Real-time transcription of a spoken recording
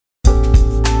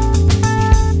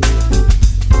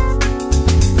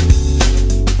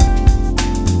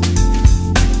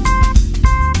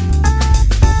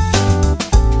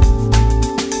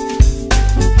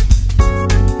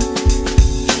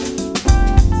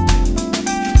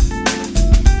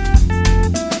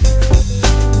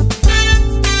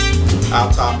Our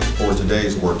topic for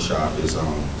today's workshop is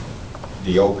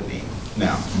the opening.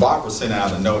 Now, Barbara sent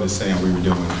out a notice saying we were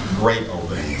doing great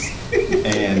openings,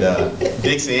 and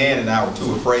Dixie Ann and I were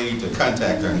too afraid to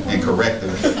contact her and correct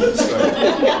her. So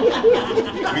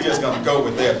we're just going to go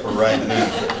with that for right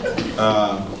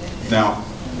now.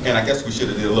 And I guess we should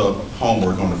have did a little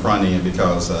homework on the front end,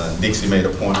 because Dixie made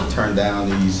a point to turn down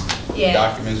these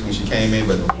documents when she came in,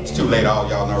 but it's too late. All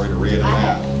y'all already read them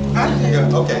now. Yeah,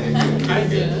 okay,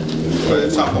 good. But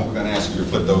at some point we're going to ask you to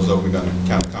flip those over. We're going to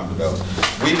kind of come to those.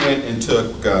 We went and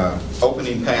took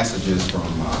opening passages from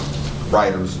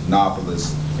writers,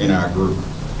 novelists in our group.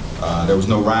 There was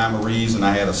no rhyme or reason.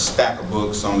 I had a stack of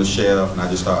books on the shelf, and I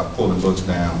just started pulling books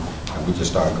down, and we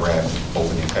just started grabbing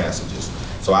opening passages.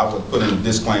 So I would put in a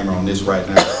disclaimer on this right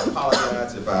now. I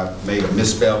apologize if I made a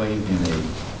misspelling in a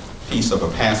piece of a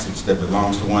passage that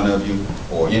belongs to one of you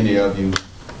or any of you.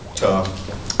 Tough.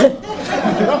 But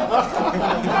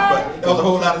there was a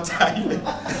whole lot of typing.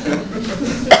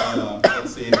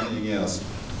 Let's see, anything else.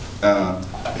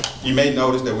 You may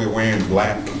notice that we're wearing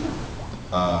black.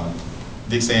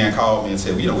 Dixie Ann called me and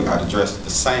said, we got to dress the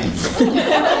same.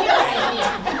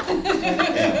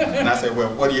 And I said, well,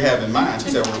 what do you have in mind?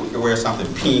 She said, well, we could wear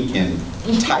something pink and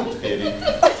tight-fitted.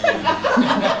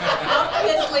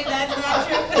 Obviously, that's not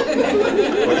true.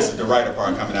 Well, this is the writer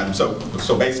part coming out. So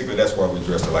basically, that's why we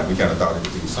dressed alike. We kind of thought it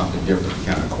would be something different. We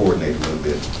kind of coordinate a little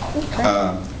bit. Okay.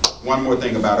 One more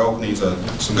thing about openings.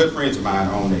 Some good friends of mine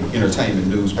own an entertainment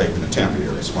newspaper in the Tempe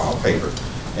area, a small paper.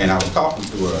 And I was talking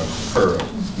to her a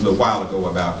little while ago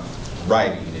about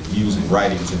writing and using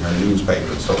writings in her newspaper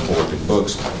and so forth, and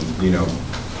books, and,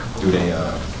 do they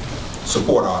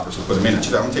support authors who put them in it. She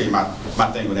said, I'm going to tell you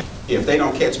my thing with that. If they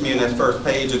don't catch me in that first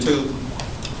page or two,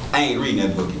 I ain't reading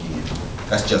that book again.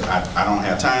 That's just, I don't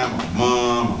have time. I'm a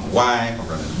mom, I'm a wife, I'm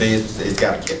running a business. It's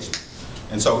got to catch me.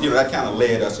 And so, that kind of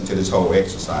led us into this whole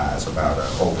exercise about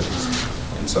openings.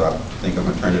 And so I think I'm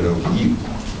going to turn it over to you.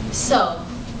 So,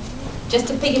 just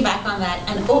to piggyback on that,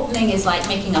 an opening is like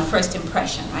making a first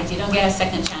impression, right? You don't get a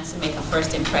second chance to make a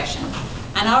first impression.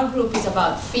 And our group is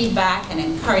about feedback and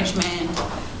encouragement.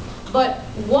 But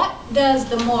what does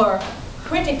the more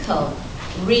critical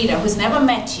reader who's never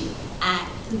met you,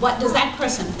 what does that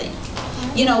person think?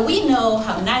 We know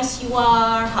how nice you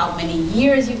are, how many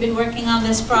years you've been working on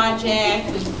this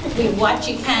project. We watch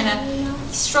you kind of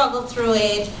struggle through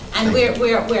it, and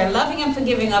we're loving and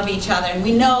forgiving of each other, and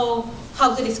we know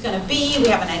how good it's going to be. We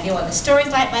have an idea what the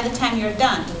story's like by the time you're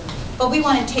done. But we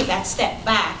want to take that step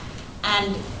back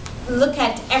and look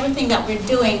at everything that we're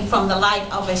doing from the light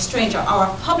of a stranger or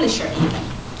a publisher even.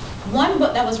 One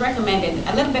book that was recommended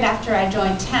a little bit after I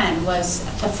joined TAN was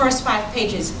The First 5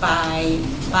 Pages by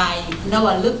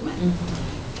Noah Lukeman.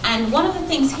 Mm-hmm. And one of the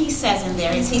things he says in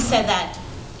there is he said that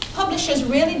publishers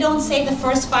really don't say the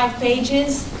first 5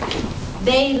 pages.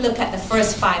 They look at the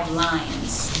first 5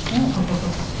 lines.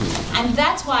 And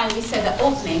that's why we said the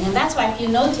opening, and that's why if you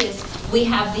notice, we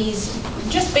have these,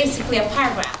 just basically a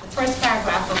paragraph, the first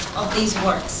paragraph of these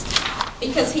works.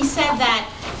 Because he said that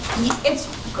it's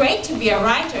great to be a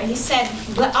writer. He said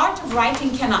the art of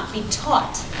writing cannot be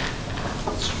taught,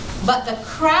 but the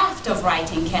craft of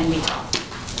writing can be taught.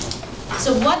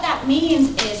 So what that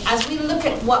means is, as we look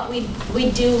at what we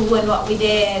do and what we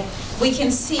did, we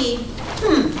can see,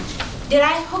 did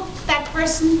I hook that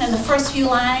person in the first few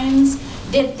lines?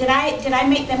 Did I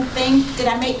make them think? Did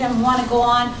I make them want to go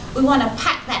on? We want to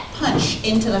pack that punch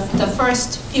into the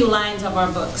first few lines of our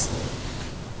books.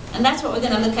 And that's what we're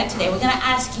going to look at today. We're going to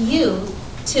ask you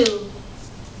to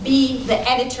be the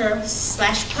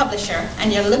editor/publisher,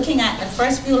 and you're looking at the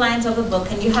first few lines of the book,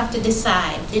 and you have to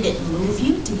decide, did it move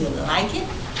you? Do you like it?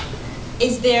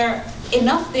 Is there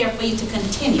enough there for you to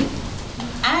continue?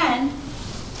 And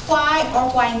why or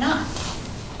why not?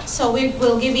 So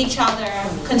we'll give each other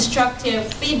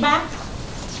constructive feedback,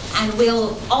 and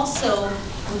we'll also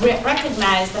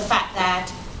recognize the fact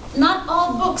that not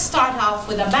all books start off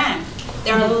with a bang.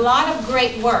 There are a lot of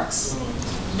great works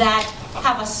that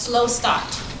have a slow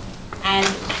start. And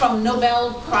from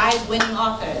Nobel Prize-winning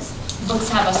authors, books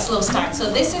have a slow start.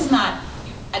 So this is not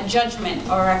a judgment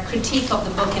or a critique of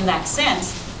the book in that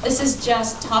sense. This is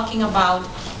just talking about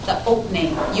the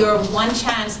opening. Your one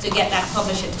chance to get that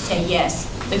publisher to say yes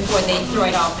before they throw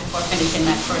it off before finishing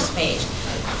that first page.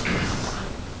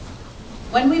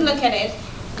 When we look at it,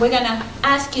 we're going to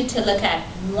ask you to look at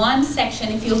one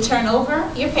section. If you'll turn over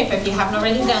your paper, if you haven't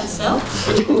already done so.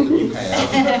 Which book do you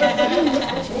have?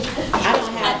 I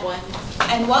don't have one.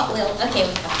 And what will, okay,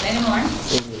 we've got any more?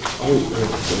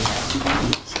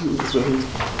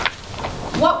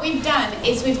 What we've done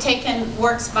is we've taken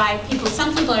works by people,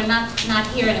 some people are not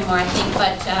here anymore, I think,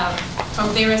 but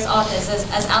from various authors,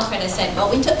 as Alfred has said, but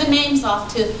we took the names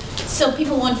off so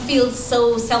people won't feel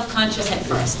so self-conscious at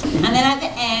first. And then at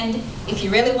the end, if you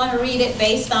really want to read it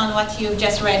based on what you've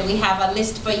just read, we have a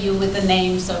list for you with the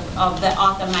names of the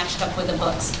author matched up with the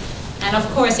books. And of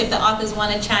course, if the authors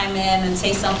want to chime in and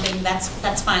say something,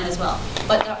 that's fine as well.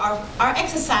 But our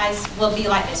exercise will be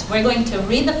like this. We're going to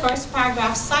read the first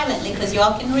paragraph silently because you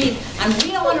all can read. And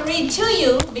we don't want to read to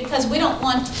you because we don't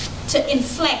want to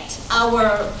inflect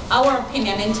our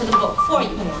opinion into the book for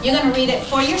you. You're going to read it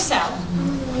for yourself.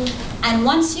 And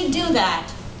once you do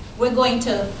that, we're going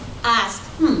to ask,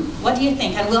 what do you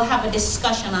think? And we'll have a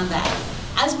discussion on that.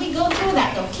 As we go through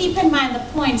that, though, keep in mind the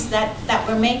points that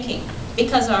we're making,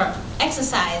 because our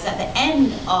exercise at the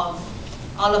end of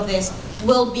all of this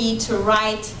will be to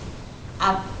write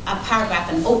a paragraph,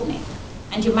 an opening.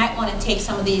 And you might want to take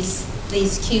some of these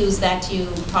cues that you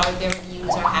probably already use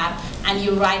or have, and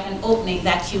you write an opening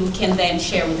that you can then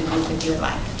share with the group if you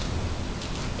like.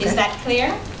 Is that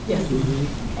clear? Yes.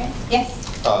 Okay.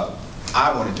 Yes?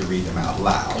 I wanted to read them out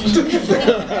loud.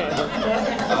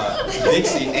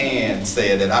 Dixie Ann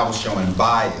said that I was showing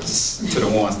bias to the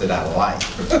ones that I like.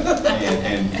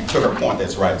 And to her point,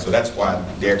 that's right. So that's why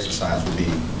the exercise would be,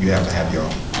 you have to have your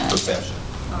own perception.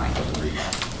 All right. Of the read.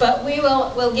 But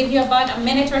we'll give you about a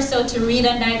minute or so to read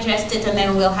and digest it, and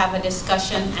then we'll have a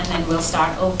discussion, and then we'll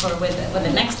start over with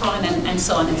the next one, and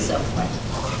so on and so forth.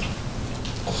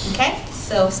 Okay?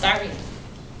 So start reading.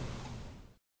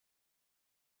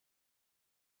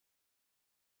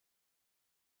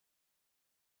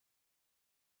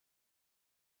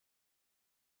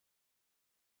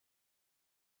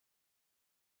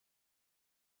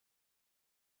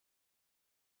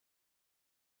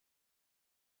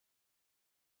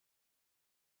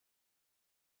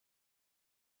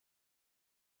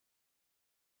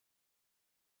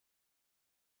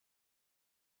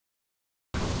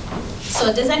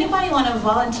 So does anybody want to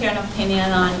volunteer an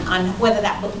opinion on whether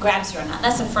that book grabs you or not?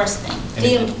 That's the first thing.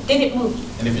 Did it move you?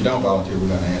 And if you don't volunteer, we're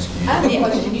going to ask you. I have a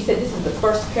question. You said this is the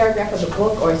first paragraph of the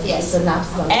book, or is this a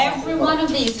synopsis on the Every one of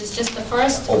these is just the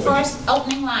first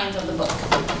opening lines of the book.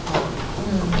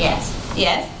 Yes.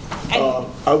 Yes?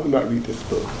 I would not read this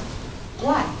book.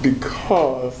 Why?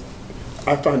 Because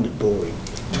I find it boring.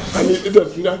 I mean,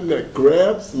 there's nothing that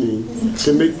grabs me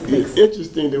to make it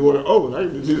interesting to want to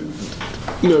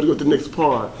go to the next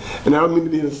part. And I don't mean to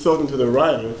be insulting to the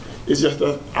writer. It's just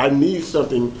that I need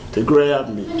something to grab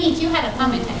me. Monique, you had a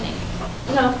comment, I think.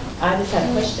 No, I just had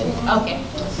a question. Okay.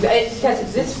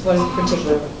 Because this one in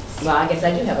particular, well, I guess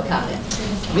I do have a comment.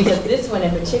 Because this one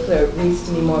in particular reads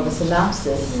to me more of a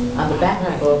synopsis on the back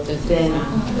of the book than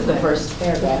the first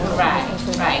paragraph.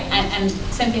 Right. And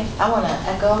Cynthia? I want to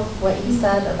echo what you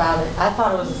said about it. I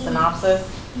thought it was a synopsis.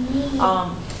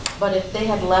 But if they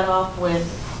had let off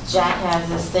with Jack has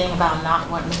this thing about not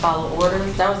wanting to follow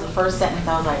orders, that was the first sentence.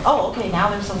 I was like, oh, okay, now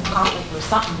there's some conflict or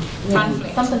something.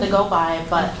 Something to go by,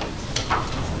 but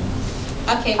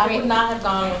okay, I would not have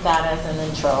gone with that as an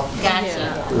intro. Gotcha.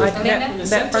 Yeah. Like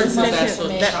that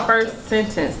first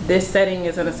sentence, this setting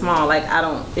is in a small, like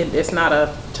it's not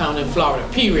a town in Florida,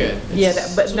 period.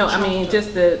 But no, I mean, it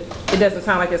doesn't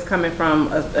sound like it's coming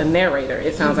from a narrator.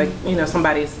 It sounds like,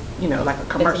 somebody's, like a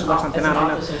commercial or something, I don't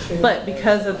know. But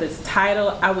because of this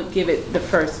title, I would give it the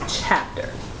first chapter.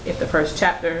 If the first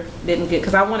chapter didn't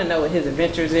because I want to know what his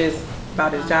adventures is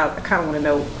about his job. I kind of want to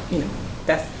know,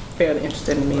 that's fairly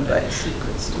interesting to me, but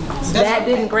that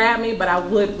didn't grab me, but I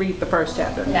would read the first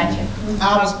chapter. Gotcha.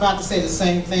 I was about to say the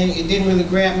same thing. It didn't really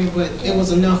grab me, but it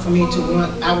was enough for me to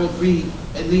want, I would read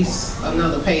at least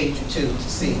another page or two to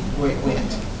see where it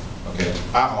went. Okay,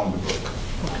 I own the book.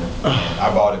 I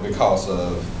bought it because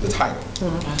of the title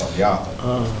of the author.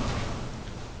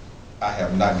 I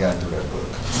have not gotten through that book.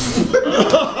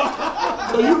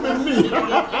 So you've been me.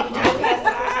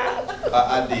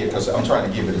 I did, because I'm trying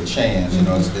to give it a chance. It's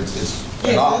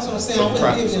Yeah, that's what I'm saying. I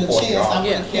wouldn't give it a chance. I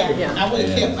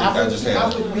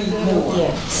would read more.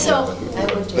 Yeah. So,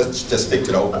 Let's just stick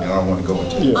to the opening. I don't want to go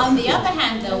into it. on the other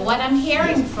hand, though, what I'm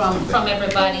hearing from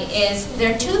everybody is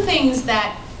there are two things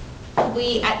that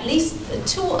at least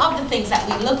two of the things that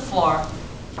we look for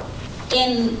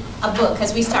in a book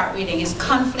as we start reading is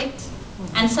conflict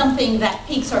and something that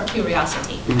piques our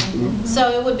curiosity.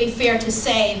 So it would be fair to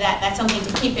say that that's something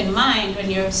to keep in mind when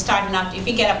you're starting out. If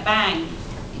you get a bang,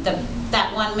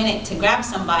 that 1 minute to grab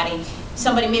somebody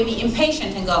may be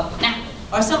impatient and go, nah,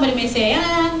 Or somebody may say,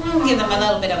 I'll give them a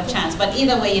little bit of a chance, but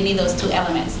either way, you need those two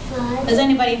elements. Does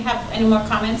anybody have any more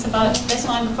comments about this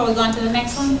one before we go on to the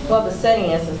next one? Well, the setting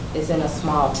is in a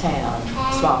small town,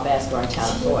 small fast-growing town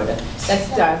of Florida. That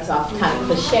starts off kind of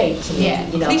cliche to me. Yeah,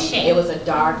 you know, cliche. It was a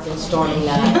dark and stormy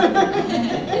night.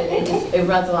 it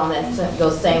runs along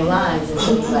those same lines, and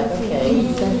so it's like, okay.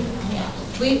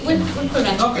 We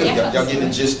prevent. Okay, y'all get the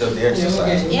gist of the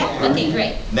exercise. Yeah, okay,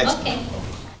 great. Next. Okay.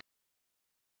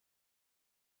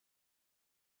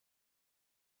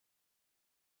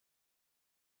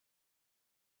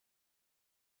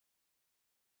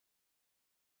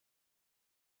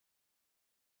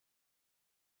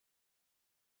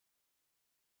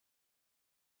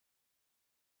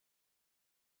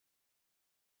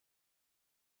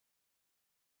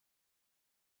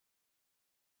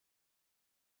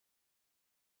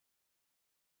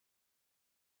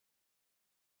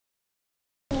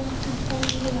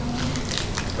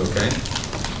 Okay.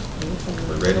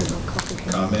 We're ready?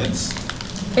 Comments?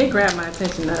 It grabbed my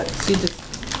attention. I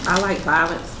like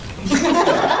violence.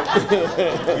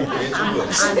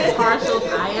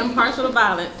 I am partial to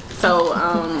violence. So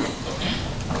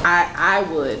I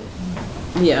would,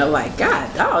 like,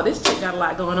 God, this chick got a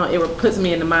lot going on. It puts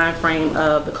me in the mind frame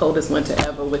of The Coldest Winter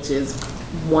Ever, which is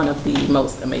one of the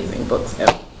most amazing books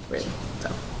ever written.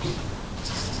 So.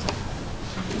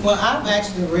 Well, I've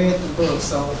actually read the book,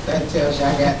 so that tells you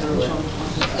I got through it.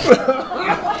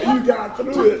 You got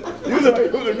through it. You know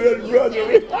you was a good brother.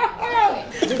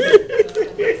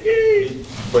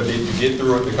 But did you get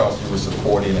through it because you were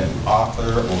supporting an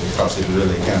author, or because it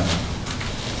really kind of...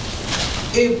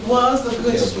 It was a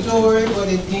good story, but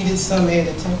it needed some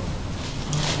editing.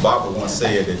 Barbara once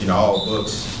said that, all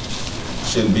books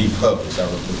shouldn't be published.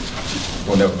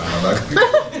 Well, never mind.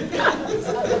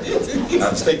 I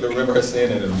distinctly remember her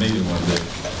saying it in a meeting one day,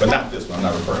 but not this one. I'm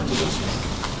not referring to this one.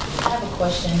 I have a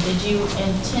question. Did you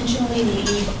intentionally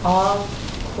leave off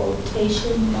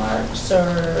quotation marks, or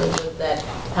was that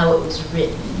how it was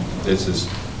written? This is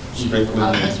strictly...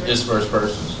 It's first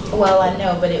person. So. Well, I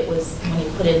know, but it was, when you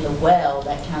put in the well,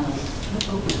 that kind of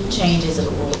changes it a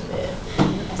little bit.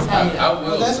 I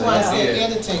will That's say why I said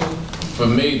that editing. for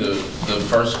me, the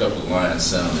first couple of lines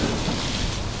sounded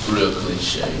real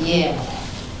cliche. Yeah.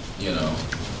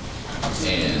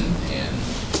 And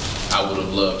I would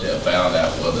have loved to have found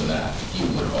out whether or not you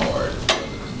were hard, rather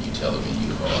than you telling me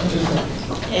you hard.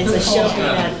 It's a show me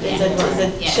not, it's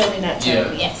a show me not tell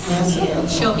me. Yes.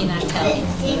 Show me not tell me.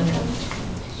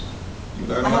 You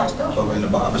learn a lot of stuff over in the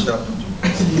barbershop.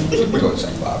 We go to the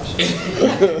same barbershop.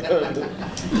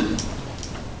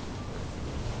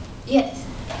 Yes.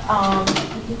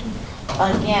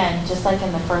 Again, just like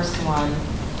in the first one,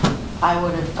 I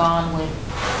would have gone with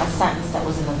a sentence that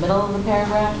was in the middle of the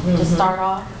paragraph to start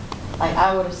off. Like,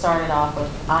 I would have started off with,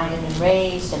 I am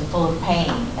enraged and full of pain,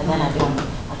 and then I'd be like,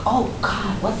 oh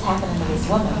God, what's happening to this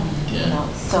woman?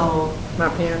 So My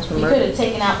parents were you murdered. could have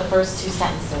taken out the first two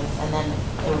sentences, and then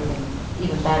it would have been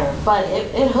even better. But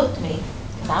it hooked me,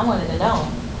 because I wanted to know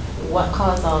what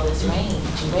caused all this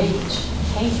rage,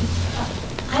 pain.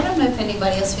 I don't know if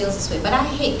anybody else feels this way, but I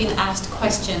hate being asked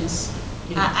questions.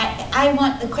 I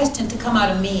want the question to come out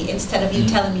of me instead of you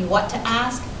telling me what to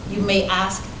ask. You may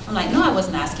ask. I'm like, no, I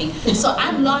wasn't asking. So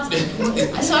I'm lost.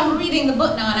 So I'm reading the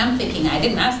book now and I'm thinking, I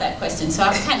didn't ask that question. So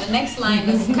I'm kind of, next line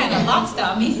is kind of lost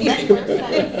on me. That first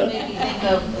sentence made me think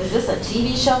of, is this a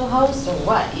TV show host or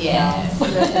what? Yes.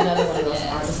 That's another one of those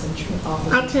artists and true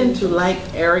authors. I tend to like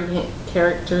arrogant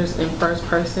characters in first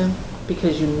person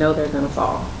because you know they're going to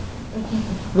fall.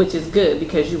 Which is good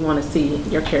because you want to see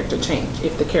your character change.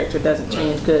 If the character doesn't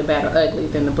change, good, bad, or ugly,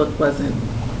 then the book wasn't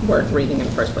worth reading in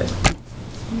the first place.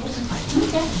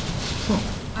 Okay.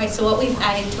 All right, so what we've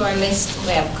added to our list,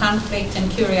 we have conflict and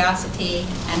curiosity,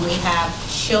 and we have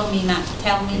show me, not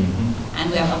tell me, and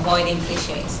we have avoiding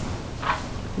cliches.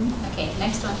 Okay,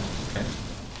 next one. Okay.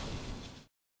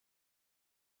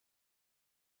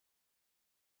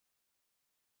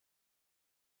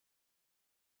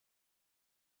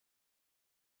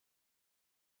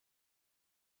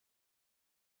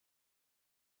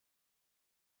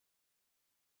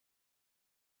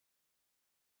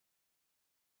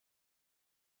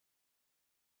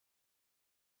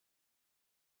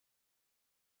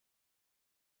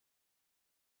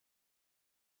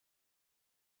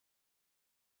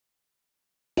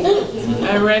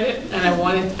 I read it and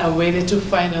I waited to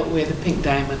find out where the pink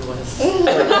diamond was.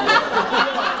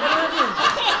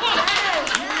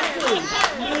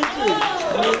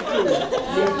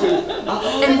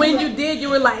 And when you did, you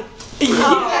were like,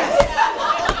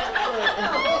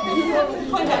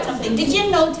 Point out something Did you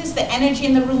notice the energy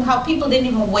in the room? How people didn't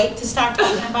even wait to start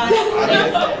talking about it?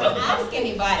 Ask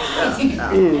anybody.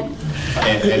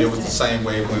 And it was the same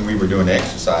way when we were doing the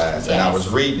exercise, and I was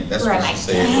reading it. That's what she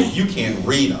said. But you can't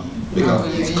read them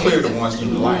because it's clear the ones you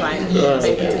like. Right.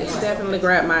 It definitely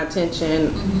grabbed my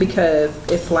attention because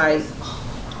it's like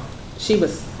she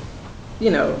was,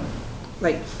 you know,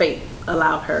 like fate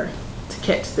allowed her to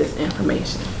catch this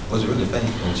information. Was it really fake,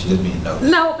 or she just being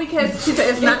nosy? No, because she said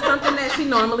it's not something that she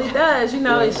normally does. You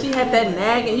know, and she had that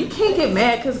nag, and you can't get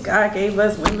mad because God gave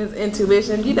us women's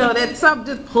intuition. You know, that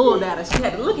something just pulled at her. She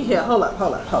had to look at here. Hold up.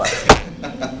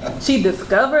 She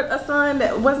discovered a son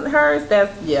that wasn't hers.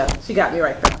 That's, yeah, she got me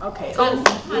right there. Okay.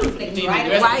 Conflict, right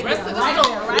there.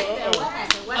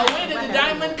 When did the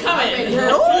diamond come in?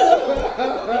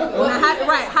 Well,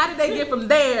 how did they get from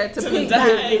there to pink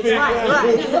diamonds?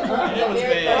 Right. The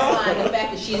very first line, the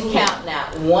fact that she's counting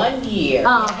out 1 year,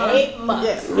 8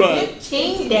 months,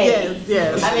 15 days.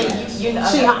 Yes. I mean, you know,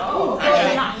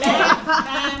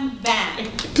 Bam.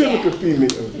 Typical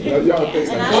female. Y'all think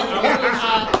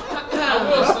I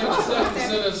will say the second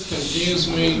sentence confused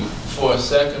me for a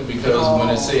second because when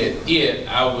it said it,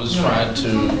 I was trying to.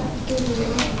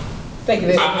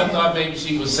 I thought maybe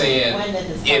she was saying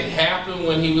it happened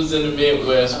when he was in the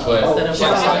Midwest, but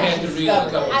I had to read it a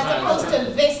couple As times. opposed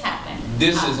to this happened.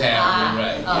 This is happening,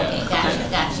 right? Okay,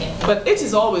 gotcha. But it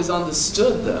is always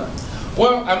understood though.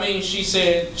 Well, I mean, she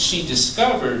said she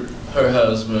discovered her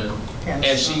husband,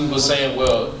 and she was saying,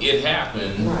 well, it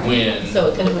happened when. So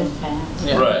it could have been past.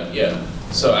 Right, yeah.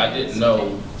 So I didn't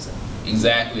know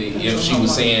exactly if she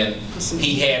was saying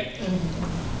he had.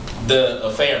 The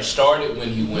affair started when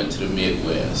he went to the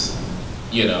Midwest,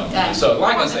 you know. So,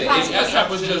 like I said, I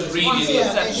was just reading it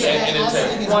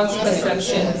and Once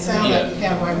perception. It sounds like you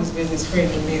have Marvin's business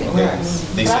friend in the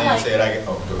Midwest. They said I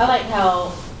like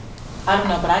how, I don't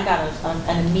know, but I got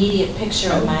an immediate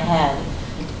picture in my head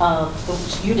of,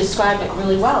 you described it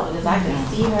really well because I could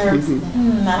see her, I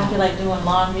don't feel like doing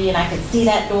laundry, and I could see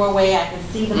that doorway, I could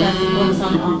see the messy books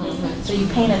on the office. So you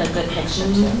painted a good picture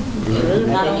too.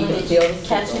 Not only did you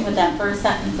catch me with that first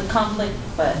sentence of conflict,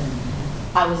 but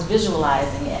I was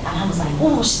visualizing it, and I was like,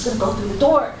 oh, she's gonna go through the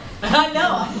door. I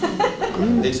know.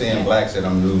 Dixie and Black said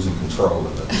I'm losing control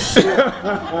of it.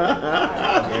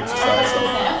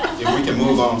 If we can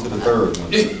move on to the third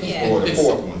one, or the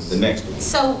fourth one, the next one.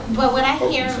 So, but what I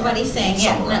hear everybody saying,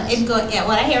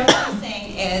 what I hear everybody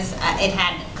saying is it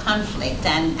had conflict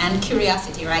and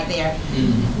curiosity right there.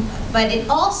 But it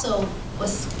also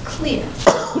was clear.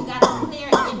 You got a clear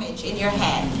image in your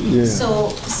head. So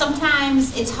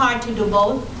sometimes it's hard to do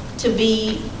both, to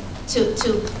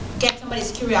get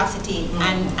somebody's curiosity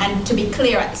and to be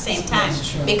clear at the same time.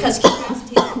 Because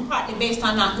curiosity is partly based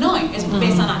on not knowing. It's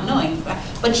based on not knowing.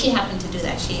 But she happened to do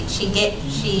that. She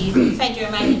fed your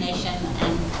imagination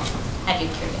and had you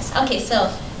curious. Okay, so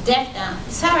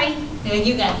sorry,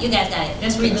 you guys got it.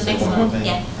 Just read the next one.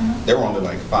 Yeah. There were only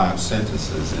like 5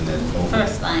 sentences in that opening.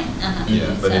 First line.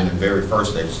 Yeah, but in the very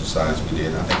first exercise we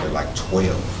did, I think there were like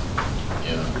 12.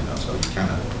 Yeah. You know, so you kind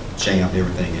of jammed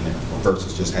everything in there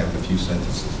versus just having a few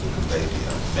sentences to convey the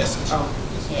message.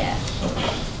 Yeah.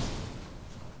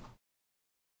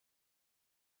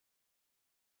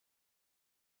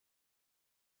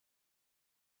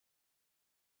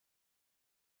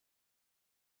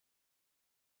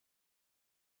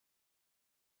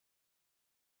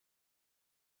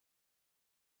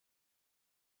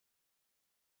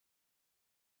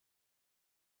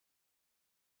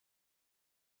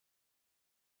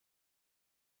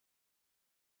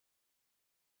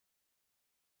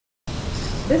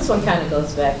 This one kind of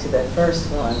goes back to the first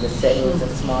one, the setting was a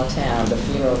small town, the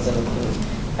funerals and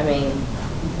I mean,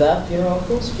 the funeral,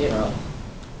 whose funeral?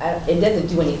 It doesn't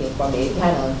do anything for me. It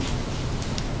kind of,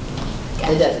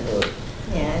 it doesn't do it.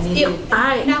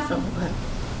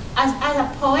 As a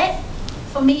poet,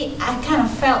 for me, I kind of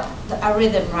felt a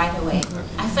rhythm right away.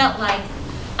 I felt like,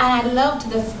 and I loved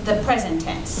the present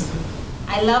tense.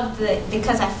 I loved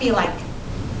because I feel like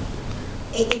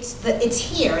it's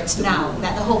here, it's now,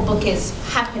 that the whole book is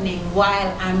happening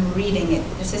while I'm reading it.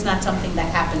 This is not something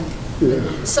that happened.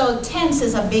 So tense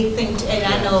is a big thing, and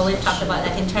I know we've talked about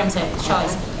that in terms of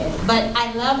choice. But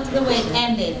I loved the way it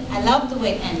ended.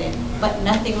 But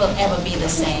nothing will ever be the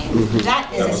same. That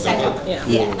is a second. Yeah,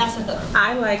 that's a hook.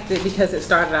 I liked it because it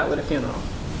started out with a funeral.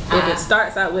 If it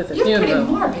starts out with a You're funeral,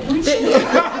 pretty morbid, aren't you?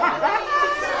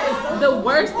 the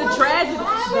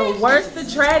worse the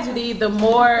tragedy, the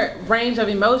more range of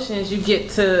emotions you get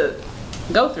to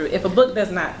go through. If a book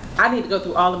does not, I need to go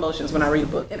through all emotions when I read a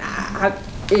book, and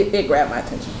it grabbed my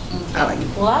attention. I like it.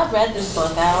 Well, I read this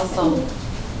book. I also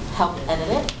helped edit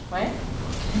it, right?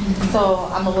 So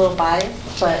I'm a little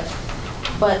biased,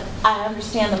 but I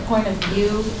understand the point of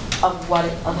view of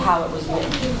of how it was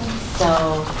written.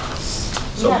 So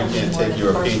So we can't take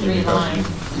your opinion because you...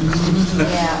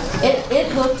 Yeah,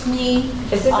 it hooked me.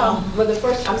 Is this were the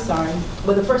first, I'm sorry,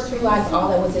 were the first 3 lines all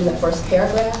that was in the first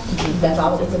paragraph? That's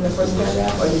all that was in the first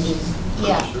paragraph, or did you?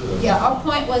 Yeah, our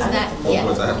point was that,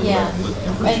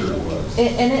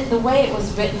 And the way it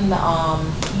was written,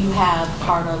 you have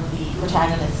part of the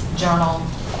protagonist's journal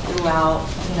throughout,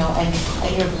 you know, and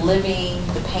you're living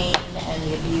the pain and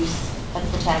the abuse that the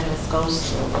protagonist goes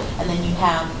through. And then you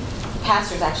have the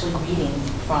pastor's actually reading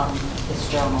from his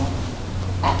journal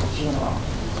at the funeral.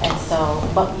 And so,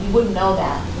 but you wouldn't know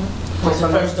that for the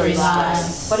first 3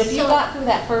 lines. But if you got through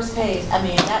that first page, I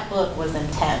mean, that book was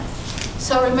intense.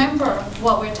 So remember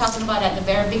what we're talking about at the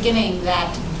very beginning,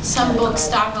 that some books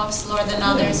start off slower than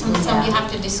others, some you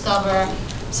have to discover.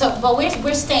 So, but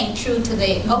we're staying true to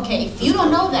the, okay, if you don't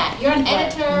know that, you're an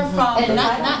editor from,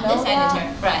 not this editor,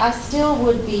 right. I still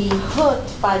would be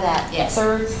hooked by that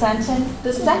third sentence.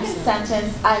 The second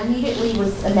sentence, I immediately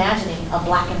was imagining a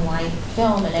black and white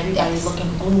film and everybody's looking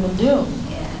gloom and doom.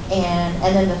 And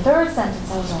then the third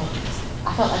sentence, I was like,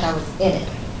 I felt like I was in it.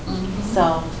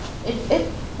 So it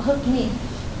hooked me.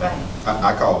 Right.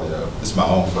 I call it, this is my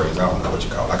own phrase, I don't know what you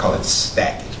call it, I call it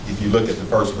stacking. If you look at the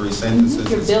first 3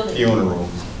 sentences, it's funeral,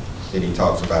 then he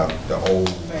talks about the old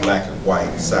black and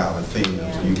white silent films,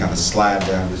 and you kind of slide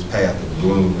down this path of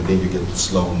gloom, and then you get the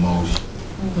slow motion,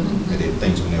 and then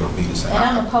things will never be the same. And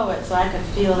I'm a poet, so I could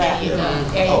feel that.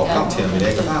 Oh, come tell me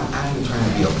that, because I ain't trying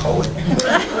to be a poet.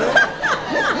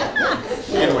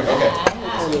 Anyway, okay.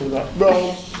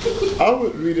 Well, I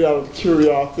would read it out of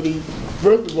curiosity.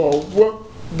 First of all, what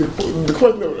the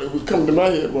question that was coming to my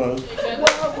head was,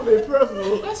 what would a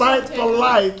personal fight for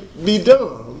life be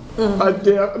done? I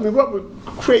mean, what would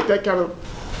create that kind of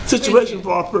situation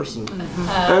for a person?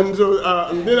 And so,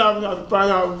 and then I would have to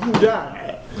find out who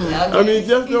died. I mean,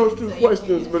 just those 2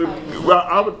 questions, but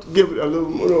I would give it a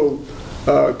little,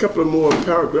 a couple of more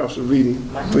paragraphs of reading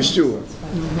for sure.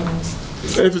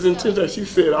 And if it's intense, as you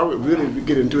said, I would really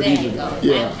get into it easily.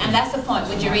 Yeah. And that's the point.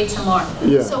 Would you read some more?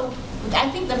 Yeah. So I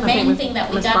think the main thing that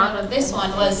we done out of this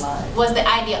one was the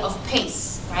idea of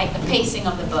pace, right? The pacing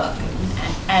of the book,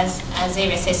 as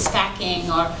Xavier says, stacking,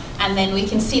 and then we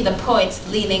can see the poets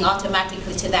leaning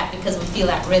automatically to that because we feel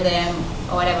that rhythm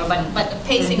or whatever. But the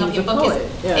pacing of your book is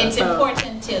it's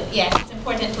important to it's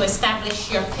important to establish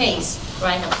your pace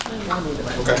right up.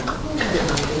 Okay.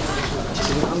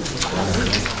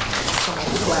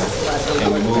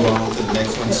 Can we move on to the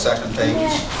next one, second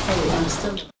page?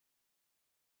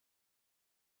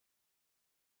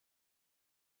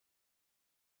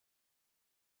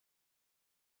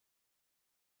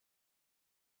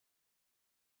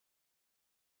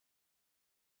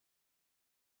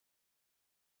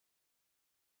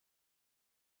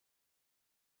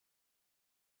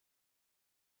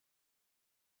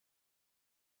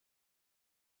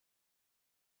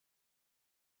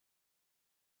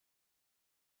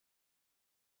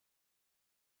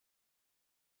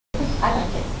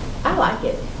 I like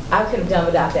it. I could have done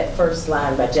without that first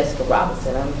line by Jessica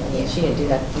Robinson. I mean, she didn't do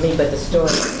that for me, but the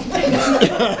story.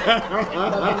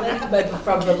 but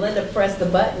from Belinda press the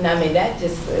button, I mean, that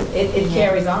just, it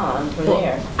carries on from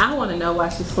there. I want to know why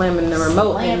she's slamming the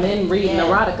remote and then reading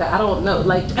erotica. I don't know,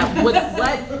 like, what?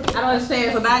 I don't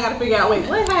understand, so now I got to figure out, wait,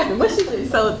 what happened? What she did?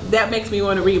 So that makes me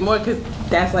want to read more, because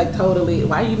that's like totally,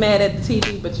 why are you mad at the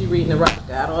TV, but you reading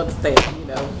erotica? I don't understand, you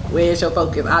know, where's your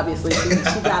focus? Obviously,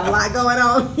 she got a lot going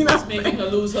on, you know. It's making her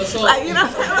lose her soul. Like, you know,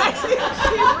 like she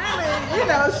really, you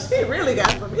know, she really got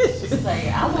some issues. Like,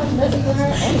 I wouldn't listen to her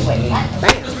anyway.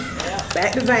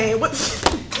 Back to Zane. What?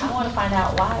 I want to find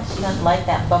out why she doesn't like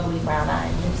that bubbly brown eye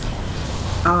newscast.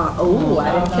 Oh,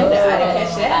 I didn't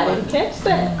catch that. I didn't catch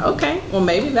that. Okay, well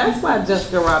maybe that's why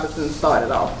Jessica Robinson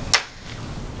started off.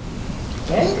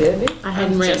 Yeah, could be. I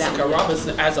hadn't read Jessica that one.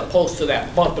 Robinson as opposed to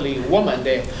that bubbly woman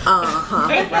there.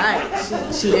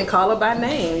 Right. She didn't call her by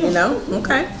name, you know.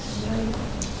 Okay.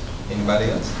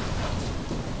 Anybody else?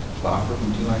 Barbara,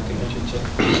 would you like to interject?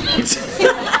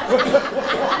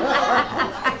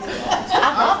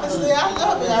 Honestly, I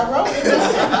love it. I wrote it.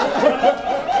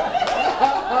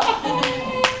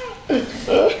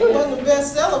 It wasn't a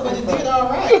bestseller, but it did all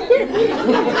right.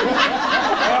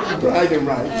 Bragging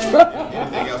rights.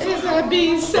 Anything else? Is that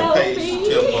being Page,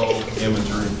 tempo,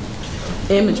 imagery.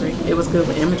 Imagery. It was good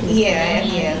with imagery. Yeah.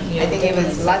 I think it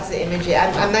was lots of imagery.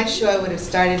 I'm not sure I would have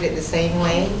started it the same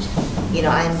way. You know,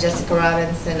 I'm Jessica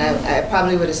Robinson. I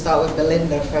probably would have started with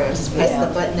Belinda first, press the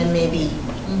button, and maybe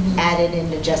added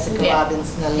into Jessica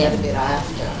Robinson a little bit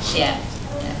after. Yeah.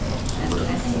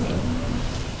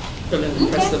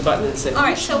 Belinda pressed the button and said, All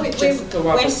right, so Jessica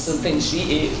Robinson thinks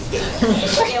she is.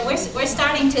 Yeah, we're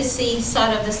starting to see sort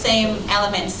of the same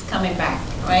elements coming back,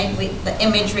 right? The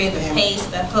imagery, the pace,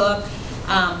 the hook,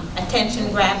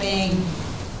 attention grabbing,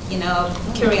 you know,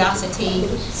 curiosity,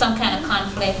 some kind of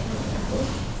conflict.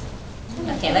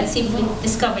 Okay, let's see if we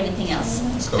discover anything else.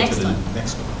 Let's go to the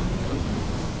next one.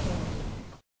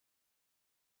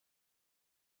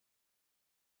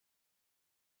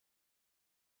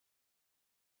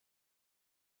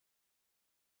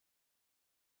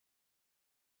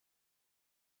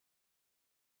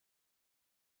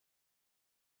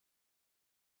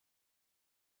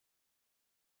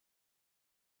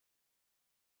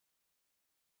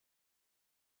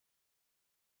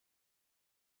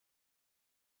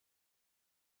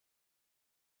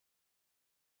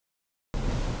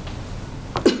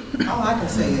 All I can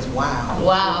say is wow.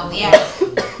 Wow, yeah.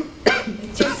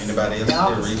 Anybody else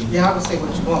still reading? Y'all can say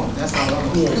what you want, that's all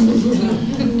I'm gonna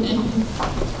say.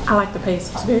 I like the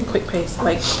pace. It's a very quick pace.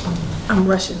 Like, I'm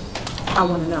rushing. I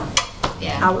want to know.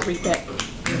 Yeah. I would read that.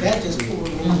 That just pulled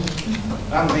me.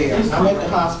 I'm there, I'm at the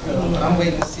hospital, but I'm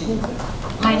waiting to see.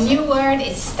 My new word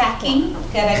is stacking,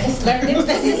 that I just learned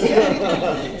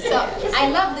it. So I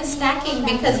love the stacking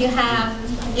because you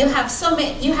have so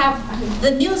many, you have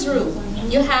the newsroom,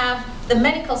 you have the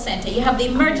medical center, you have the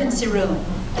emergency room.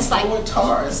 It's like,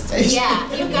 yeah,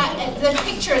 you got, the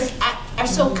pictures are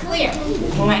so clear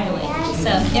right away. So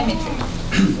imagery.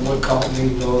 What caught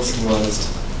me most was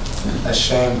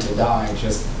Ashamed to Die,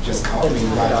 just caught me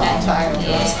right off the title.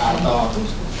 I thought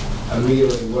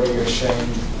immediately, what are you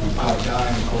ashamed about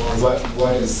dying for?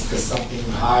 What is something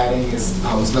you're hiding?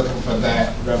 I was looking for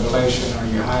that revelation. Are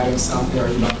you hiding something? Are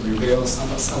you about to reveal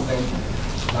something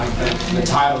like that? The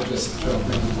title just struck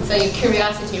me. So your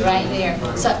curiosity right there.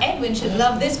 So Edwin should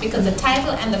love this because the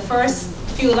title and the first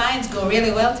few lines go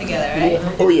really well together, right?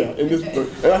 Oh yeah, in this book.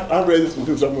 And I read this one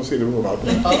too, so I'm going to say the room about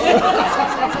that.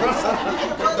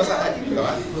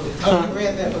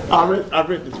 I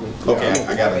read this one. Okay,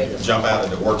 I got to jump out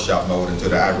of the workshop mode into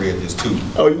the I read this too.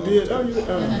 Oh, you did? Oh, you did?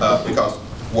 Because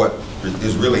what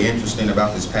is really interesting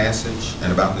about this passage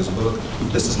and about this book,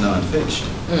 this is nonfiction.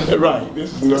 Right,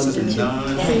 this is nonfiction.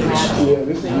 Yeah,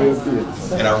 this is real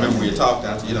fiction. And I remember we talked,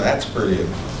 that's pretty,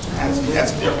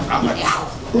 that's different. I'm like,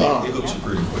 wow, it hooks you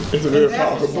pretty quick. It's a very That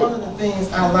powerful was one of book. the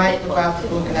things I liked about the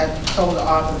book, and I told the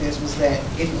author this, was that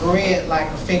it read like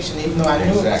a fiction, even though I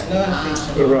knew it was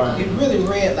nonfiction. Right. It really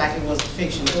read like it was a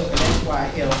fiction book, and that's why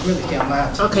it really held my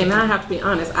attention. Okay, now I have to be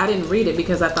honest. I didn't read it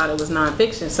because I thought it was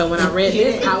nonfiction. So when I read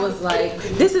this, I was like,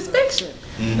 this is fiction.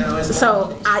 No, it's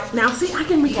So I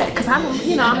can read that because I'm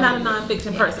not a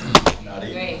nonfiction person.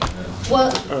 Great.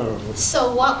 Well,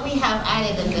 so what we have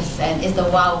added in this then is the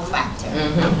wow factor.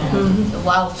 The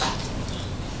wow factor.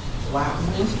 wow.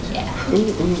 Yeah.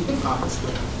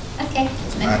 Okay.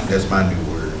 That's my new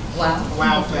word. Wow.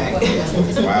 Wow fact.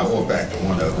 Wow or factor,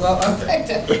 one of them. Wow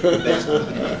factor. Next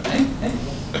one.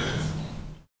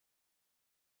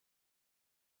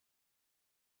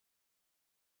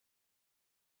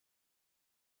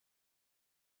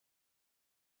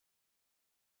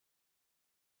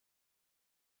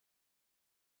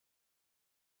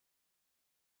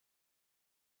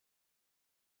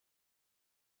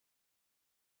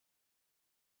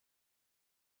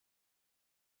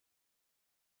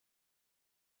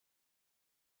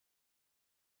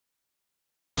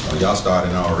 Y'all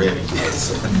starting already.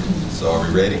 So are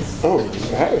we ready? Oh,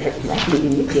 I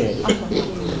didn't look at it.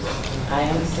 I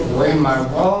am so When my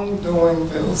wrongdoing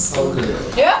feels so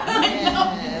good. Yeah.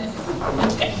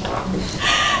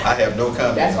 I have no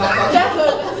comment.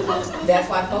 that's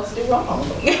why folks do wrong.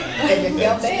 If it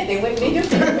felt bad, they wouldn't be doing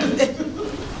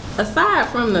it. Aside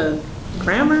from the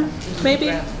grammar, maybe,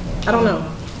 I don't know.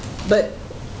 But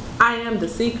I Am the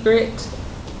Secret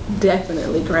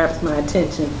definitely grabs my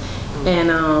attention.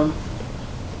 And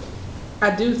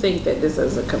I do think that this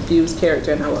is a confused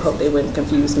character, and I would hope they wouldn't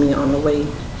confuse me on the way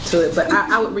to it. But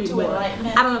I would read more. I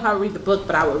don't know if I would read the book,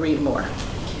 but I would read more.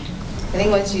 I think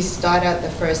once you start out the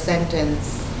first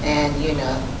sentence and,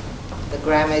 the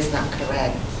grammar is not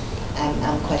correct,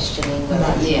 I'm questioning whether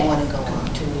I want to go on.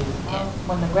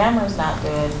 When the grammar is not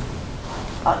good,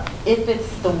 if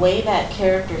it's the way that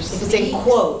character speaks, If it's in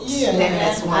quotes, Yeah, then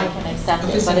that's then I one. can accept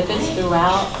it. But if it's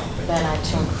throughout, then I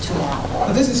tune out.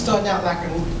 But this is starting out like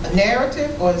a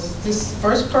narrative, or is this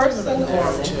first person, or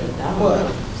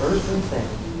what? First and second.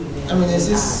 I mean, is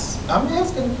this, I'm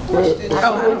asking a question.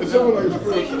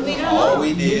 All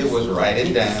we did was write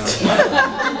it down.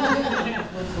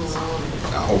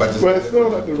 I hope I just. Well, it's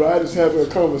not like the writer's having a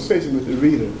conversation with the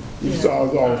reader. You saw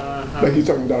it all, like he's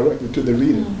talking directly to the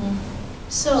reader.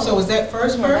 So is that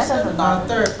first person or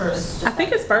third person? I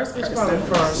think it's first person. It's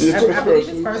I believe first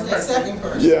it's first Is that person. second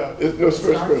person? Yeah, it's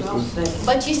first person.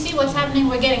 But you see what's happening,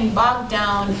 we're getting bogged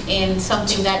down in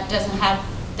something that doesn't have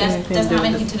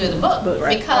anything to do with the book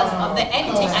Right. because of the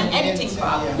editing, an editing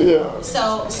problem. Yeah.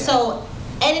 So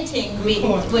editing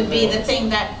would be the thing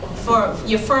that for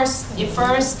your first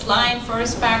line,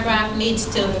 first paragraph needs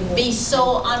to be so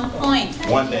on point.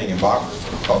 One thing in Barbara's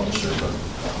the publisher, but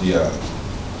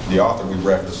the author we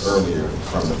referenced earlier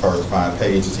from the first 5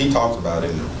 pages, he talks about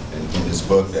in this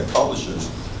book that publishers,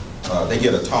 they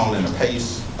get a tone and a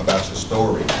pace about your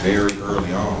story very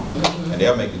early on. And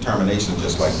they'll make determinations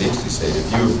just like Dixie said. If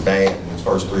you're bad in the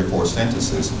first 3 or 4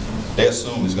 sentences, they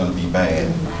assume it's going to be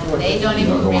bad. They don't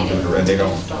even read it. And they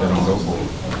don't go for it.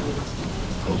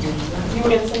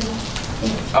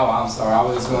 Oh, I'm sorry, I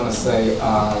was just going to say,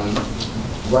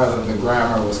 whether the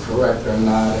grammar was correct or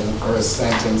not in the first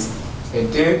sentence, it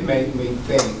did make me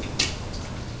think,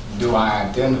 do I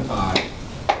identify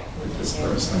with this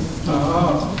person?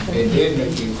 Oh. It did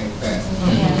make me think that.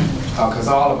 Because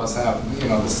all of us have,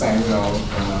 the same,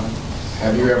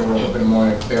 have you ever woke up in the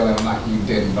morning feeling like you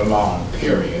didn't belong,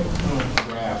 period?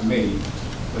 Grab me,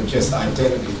 but just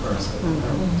identity person.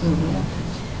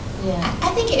 Yeah. I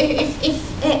think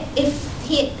if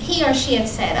he or she had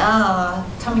said,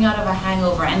 coming out of a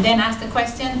hangover, and then asked the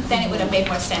question, then it would have made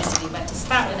more sense to me. But to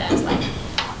start with that, it's like,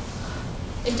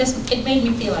 it made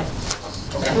me feel like.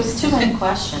 There was too many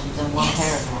questions in one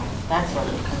paragraph. That's what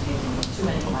was confusing. Too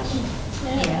many questions.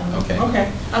 Yeah.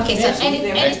 Okay. So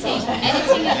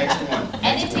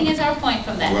editing is our point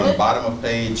from that. We're on the bottom of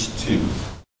page 2.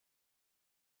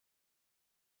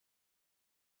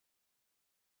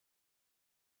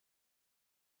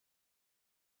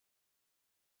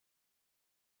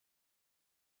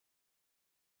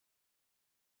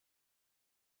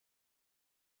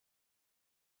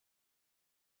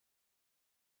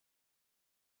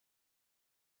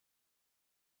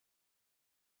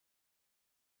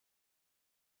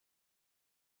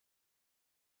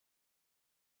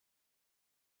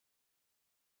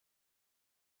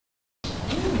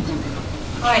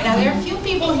 All right, now there are a few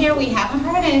people here we haven't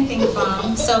heard anything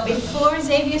from. So before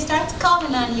Xavier starts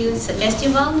calling on you, suggest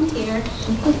you volunteer.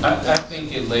 I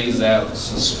think it lays out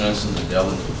suspense in the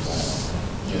delicate form.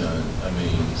 I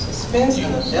mean, Suspense in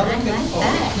a delicate form.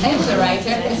 There's a writer.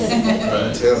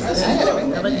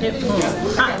 Delicate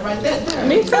form.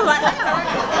 Me too.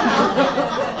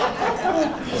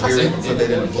 So they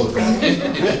didn't book.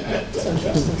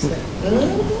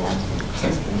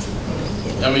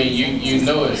 I mean, you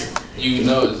know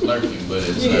it's lurking, but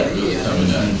it's not really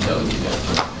coming out and telling you that.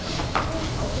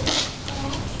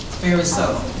 Very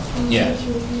subtle. Yeah.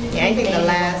 Yeah, I think the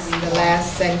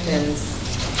last sentence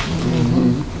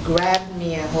grabbed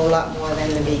me a whole lot more than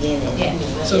the beginning. Yeah.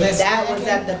 So If that was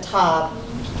at the top,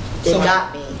 it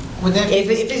got me. Would that be If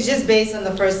it's just based on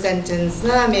the first sentence,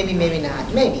 maybe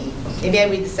not. Maybe I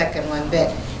read the second one,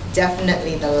 but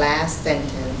definitely the last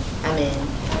sentence, I'm in.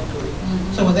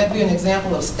 So would that be an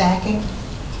example of stacking?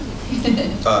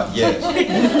 Yes.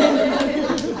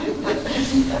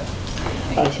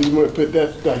 Actually, you want to put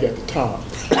that stack at the top.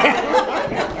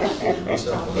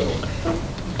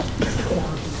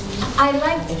 I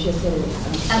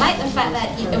like the fact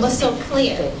that it was so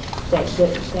clear.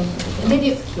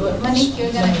 Maybe, Monique,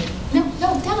 you're gonna,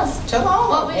 no, tell us. Tell all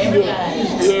What of were it. you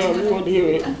Yeah, we want to hear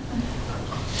it.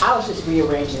 I was just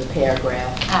rearranging the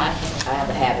paragraph. Okay. I have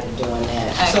a habit of doing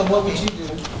that. So what would you do?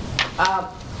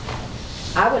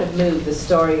 I would have moved the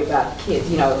story about the kids,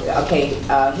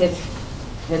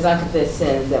 his unconfessed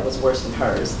sins that was worse than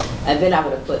hers. And then I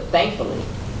would have put, thankfully,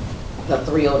 the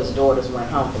 3 oldest daughters went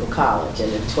home from college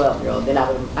and the 12-year-old. Then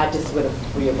I just would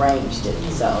have rearranged it,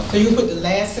 so. So you put the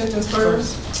last sentence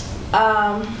first?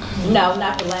 No,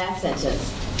 not the last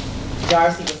sentence.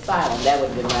 Darcy was silent. That would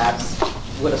have been where I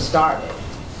would have started.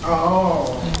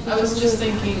 Oh. I was just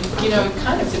thinking, it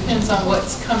kind of depends on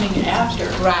what's coming after.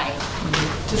 Right.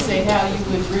 To say how you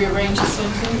would rearrange a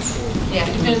sentence. Yeah.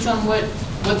 It depends on what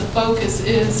the focus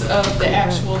is of the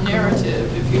actual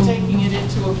narrative. If you're taking it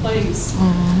into a place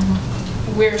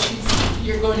where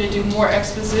you're going to do more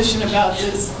exposition about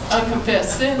this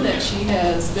unconfessed sin that she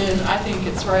has, then I think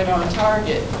it's right on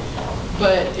target.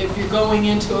 But if you're going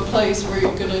into a place where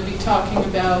you're going to be talking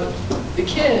about the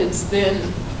kids,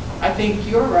 then I think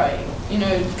you're right.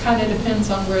 It kind of depends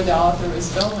on where the author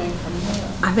is going from there.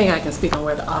 I think I can speak on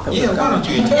where the author was Yeah, why going. don't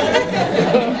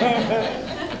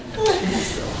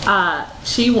you?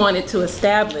 She wanted to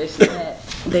establish that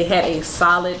they had a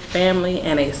solid family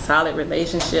and a solid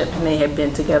relationship, and they had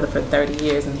been together for 30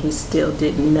 years, and he still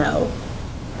didn't know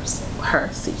her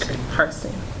secret, her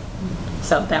sin.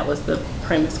 So that was the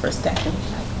premise for stacking.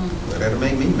 Well, that'll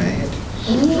make me mad.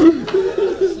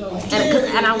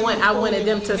 And I wanted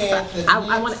them to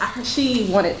she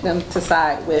wanted them to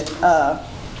side with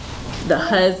the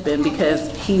husband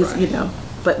because he's, you know,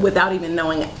 but without even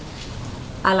knowing it.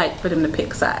 I like for them to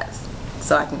pick sides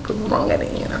so I can prove them wrong at the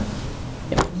end.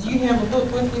 You know. Do you have a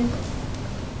book with you?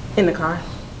 In the car.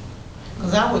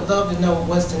 Because I would love to know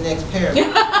what's the next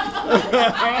paragraph.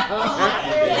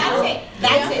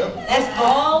 That's it. That's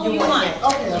all you want.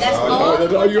 That's all.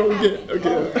 That's all you want to get.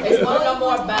 Okay. It's no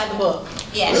more by the book.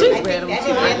 Yeah. At the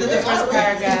end of the first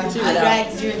paragraph, it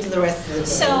drags you into the rest of the book.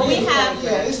 So we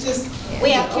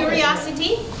have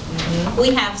curiosity,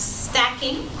 we have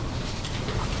stacking,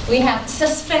 we have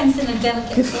suspense in a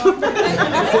delicate form. I've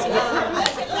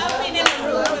been in a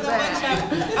room with a bunch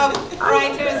of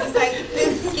writers. It's like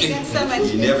this. You get so much.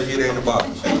 You never get in the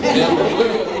bottom.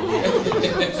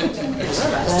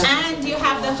 And you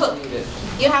have the hook.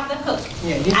 You have the hook.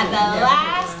 At the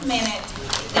last minute,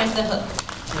 there's the hook.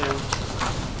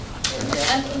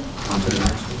 Okay. On to the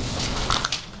next one.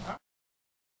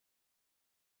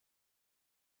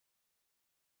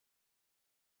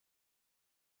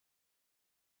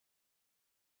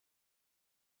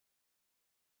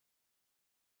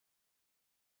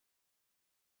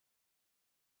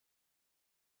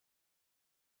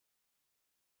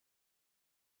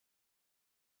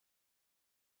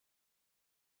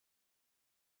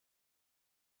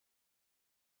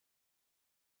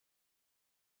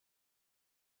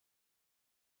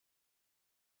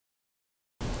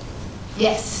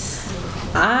 Yes.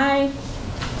 I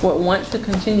would want to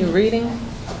continue reading.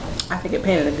 I think it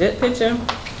painted a good picture.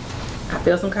 I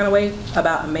feel some kind of way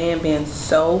about a man being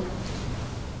so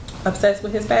obsessed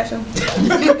with his fashion.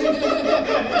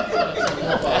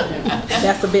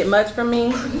 That's a bit much for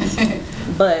me.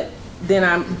 But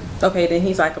then then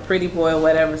he's like a pretty boy or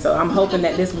whatever. So I'm hoping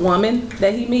that this woman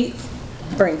that he meets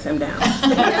brings him down.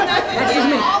 That's just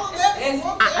me.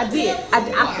 I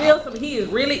feel he is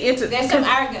really into. There's some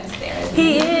arrogance there.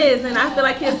 He is, and I feel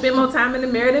like he'll spend more time in the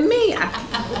mirror than me. I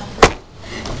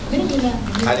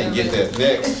didn't get that.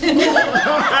 Next.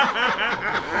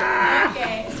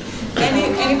 Okay.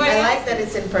 Anybody I else? like that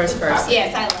it's in first person.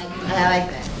 Yes, I like it. I like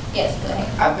that. Yes, go ahead.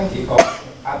 I think he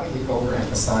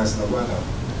overemphasized the weather.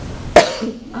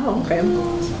 Oh, okay.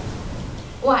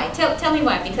 Why? Tell me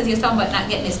why. Because he was talking about not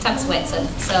getting his tux wet, so.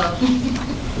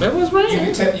 That was right.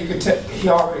 You could tell. He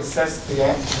always sets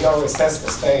the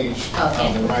stage Okay.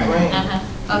 of the rain.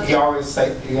 Okay. He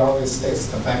always states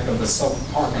the back of the soap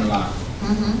parking lot.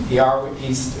 Then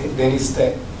he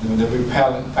said the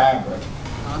repellent fabric.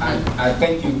 I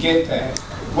think you get that.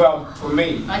 Well, for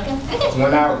me,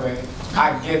 when I read it,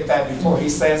 I get that before he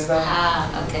says that.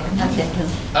 Okay.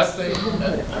 I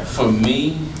think for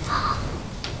me,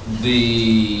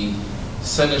 the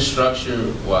sentence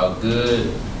structure, while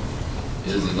good,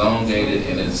 is elongated,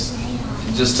 and it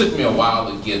just took me a while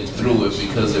to get through it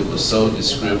because it was so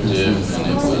descriptive and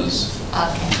it was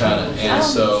kind of, and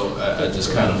so I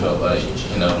just kind of felt like,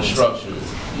 you know, the structure,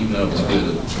 even though it was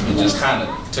good, it just kind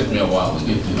of took me a while to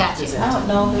get through. Gotcha. I don't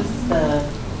know if it's the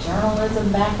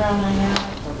journalism background I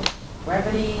have, or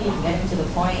brevity and getting to the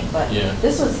point, but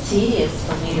this was tedious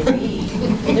for me to read.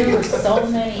 There were so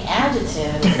many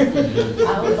adjectives.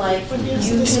 I was like,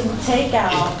 you can take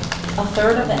out a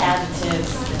third of the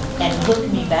adjectives and hook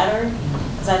me better,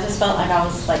 because I just felt like I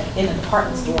was like in a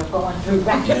department store going through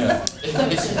records.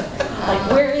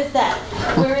 Like, where is that?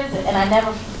 Where is it? And I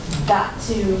never got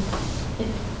to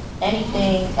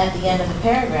anything at the end of the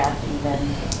paragraph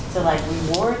even to like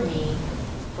reward me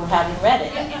for having read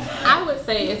it. I would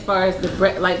say, as far as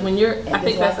like when you're, I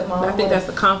think that's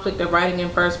the conflict of writing in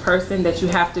first person, that you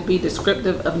have to be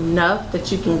descriptive enough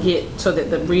that you can get so that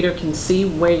the reader can see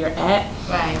where you're at,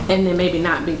 right? And then maybe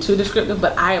not be too descriptive.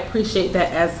 But I appreciate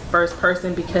that as first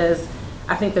person because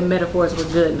I think the metaphors were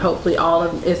good, and hopefully all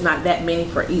of them, it's not that many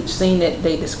for each scene that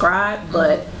they describe,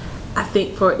 but I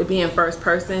think for it to be in first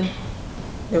person,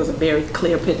 there was a very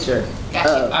clear picture.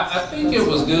 I think it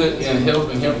was good in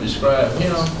helping him describe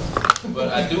him, but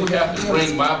I do have to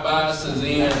bring my biases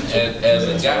in as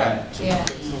a guy. Yeah.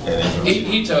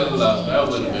 He told us I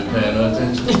wouldn't have been paying no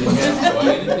attention to him or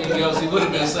anything else he would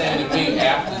have been saying to me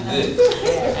after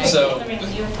this. So,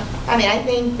 I mean, I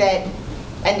think that,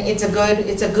 and it's a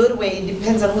good way. It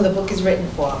depends on who the book is written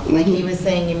for. Like he was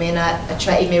saying, you may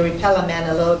repel a man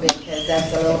a little bit because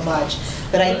that's a little much.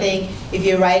 But I think if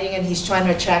you're writing and he's trying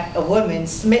to attract a woman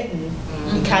smitten,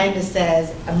 he kind of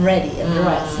says, "I'm ready, I'm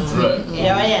dressed." right.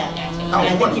 Here I am.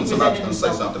 I was wondering if somebody was going to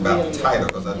say something about the title,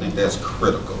 because I think that's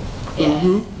critical.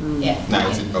 Yeah. Now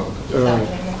is it over?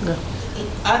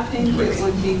 I think it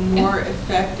would be more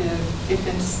effective if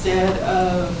instead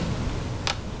of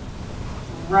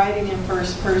writing in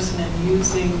first person and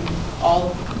using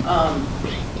all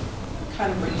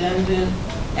kind of redundant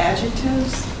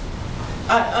adjectives.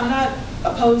 I'm not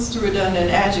opposed to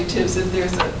redundant adjectives if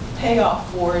there's a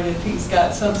payoff for it, if he's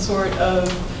got some sort of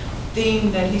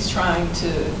theme that he's trying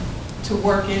to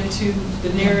work into the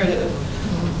narrative.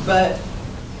 But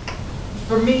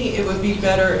for me, it would be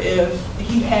better if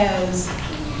he has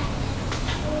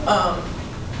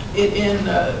it in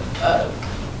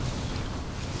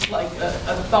like a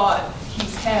thought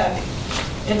he's having,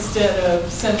 instead of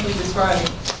simply describing,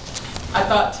 I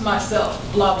thought to myself,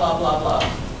 blah, blah, blah, blah.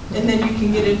 And then you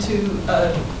can get into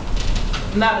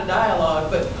not a dialogue,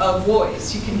 but a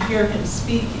voice. You can hear him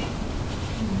speaking,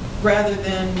 rather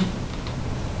than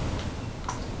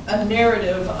a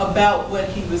narrative about what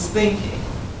he was thinking.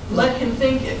 Let him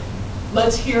think it.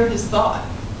 Let's hear his thought.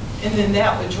 And then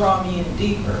that would draw me in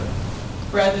deeper,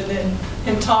 rather than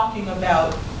him talking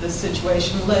about the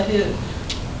situation.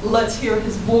 Let's hear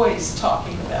his voice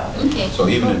talking about it. Okay. So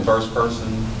even in first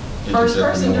person? First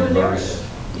person doing narrative.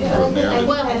 Yeah.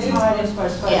 Well, it's hard in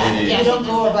first person. You don't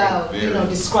go about,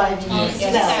 describing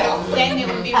yourself. Then it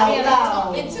would be Out really,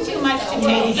 loud. it's too much to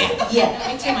take.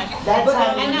 Yeah. It's too much. That's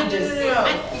how I you just.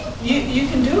 You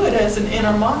can do it as an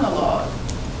inner monologue.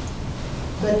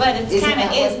 But it kind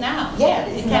of is now. Yeah,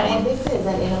 it's kind of this is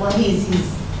an inner one. He's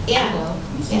Yeah.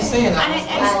 He's saying And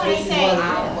I want to say,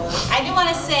 I do want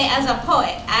to say, as a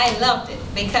poet, I loved it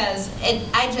because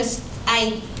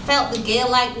I felt the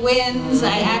gale-like winds.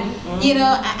 And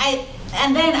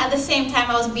then at the same time,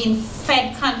 I was being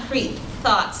fed concrete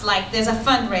thoughts, like there's a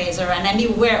fundraiser, and I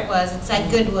knew where it was. It's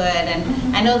at Goodwood,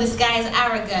 and I know this guy is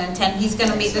arrogant, and he's going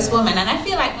to meet this woman. And I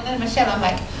feel like when Michelle, I'm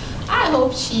like, I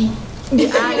hope she. So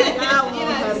that's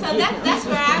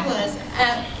where I was.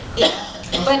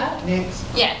 But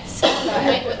yeah. So,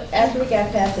 after we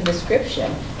got past the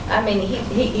description, I mean,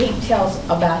 he tells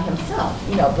about himself.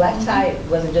 Black tie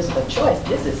wasn't just a choice.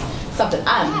 This is something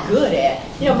I'm good at.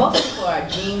 Most people are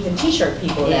jeans and t-shirt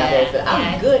people nowadays, but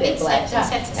I'm good at black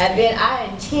tie. And then I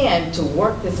intend to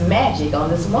work this magic on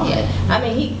this woman. I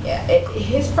mean,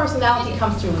 his personality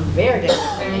comes through very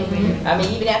differently. I mean,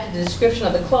 even after the description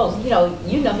of the clothes,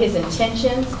 you know his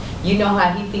intentions, you know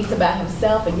how he thinks about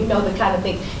himself, and you know the kind of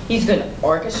things he's going to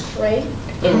orchestrate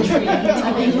in treating.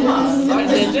 I mean, come on.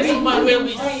 This one will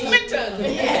be smitten.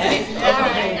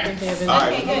 All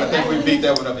right, I think we beat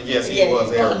that one up, and yes, he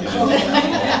was arrogant. Can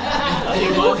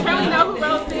we know who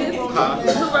wrote this? Who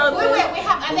wrote this? We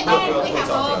have at the end. We have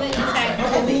all the entire.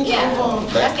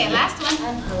 Yeah. Okay, last one.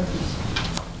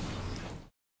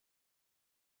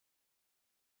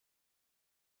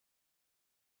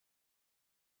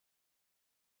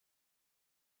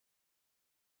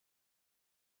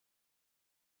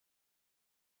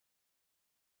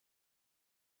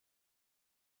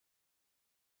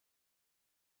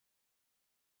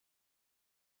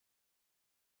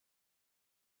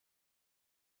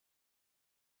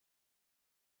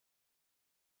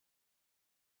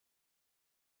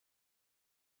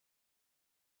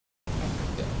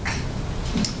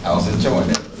 I was enjoying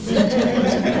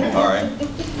that. All right,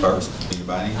 first,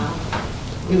 anybody?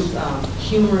 It was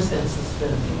humorous and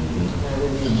suspenseful. I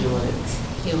really enjoyed it.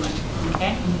 Humor.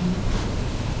 Okay.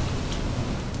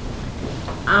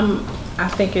 I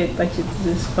think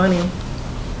it's funny.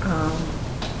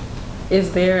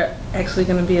 Is there actually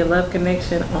going to be a love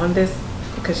connection on this?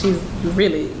 Because she's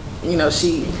really,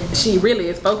 she really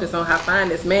is focused on how fine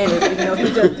this man is. Even though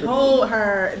he just told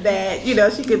her that,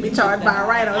 she could be charged by a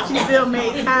write-off, she still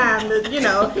made time to, he's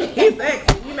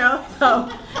sexy, So,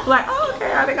 like, oh,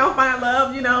 okay, are they gonna find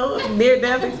love,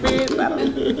 near-death experience? I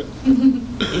don't know.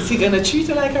 Is he gonna treat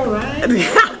her like a ride? Okay,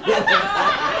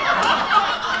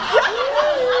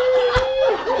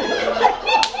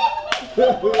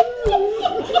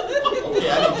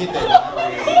 I didn't get that one.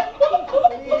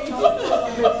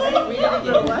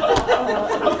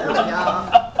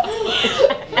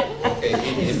 Okay,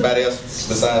 anybody else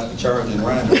besides the charge and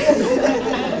Ryan?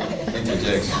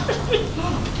 Interjection.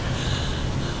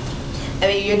 I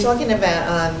mean, you're talking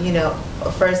about,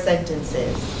 first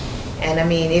sentences. And I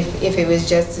mean, if it was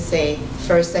just to say,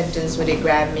 first sentence, would it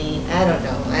grab me? I don't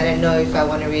know. I don't know if I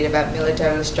want to read about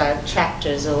military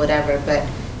tractors or whatever, but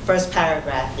first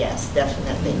paragraph, yes,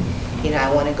 definitely.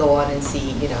 I want to go on and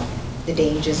see, the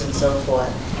dangers and so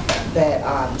forth.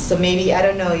 But, so maybe, I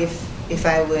don't know if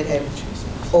I would have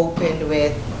opened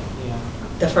with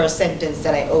the first sentence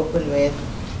that I opened with,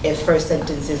 if first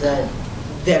sentences are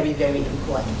very, very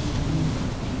important.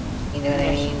 You know what I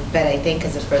mean? But I think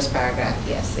as a first paragraph,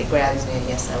 yes, it grabs me, and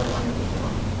yes, I would want to read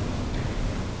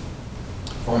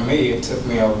for me, it took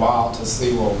me a while to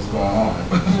see what was going on.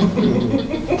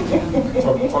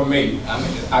 For me, I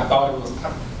mean, I thought it was,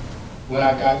 when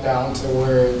I got down to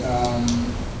where,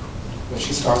 when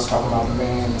she starts talking about the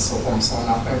man and so forth and so on,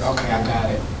 I think, okay, I got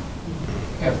it.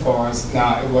 As far as,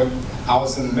 now, I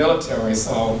was in the military,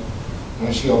 so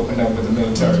when she opened up with the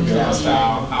military business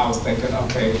style, I was thinking,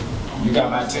 okay, you got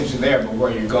my attention there, but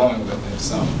where are you going with it?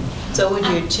 So would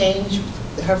you change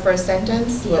her first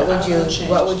sentence? Yeah,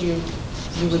 What would you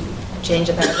change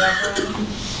a paragraph around?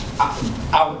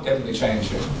 I would definitely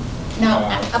change it. No,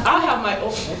 I have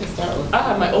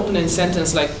my opening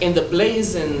sentence like, in the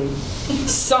blazing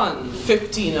sun,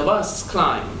 15 of us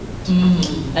climbed.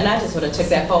 And I just would have took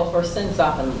that whole first sentence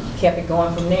off and kept it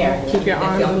going from there. Keep your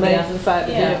arms and legs inside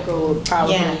the vehicle.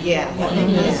 Probably.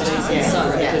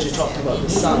 Because you talked about the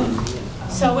sun.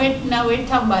 so we're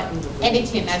talking about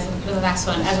editing as the last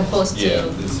one, as opposed to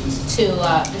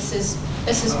this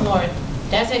is more.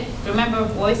 Does it, remember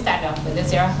what we started off with,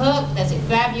 is there a hook, does it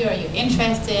grab you, are you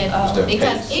interested?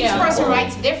 Because each person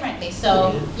writes differently,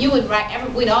 so you would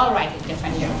write, we'd all write it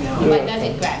differently, but does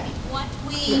it grab you? What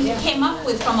we came up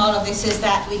with from all of this is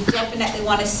that we definitely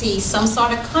want to see some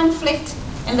sort of conflict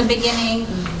in the beginning,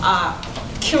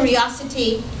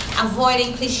 curiosity,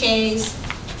 avoiding cliches,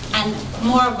 and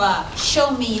more of a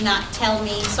show me, not tell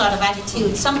me sort of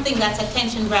attitude, something that's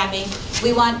attention grabbing.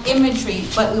 We want imagery,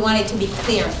 but we want it to be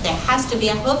clear. There has to be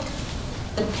a hook.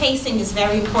 The pacing is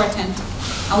very important.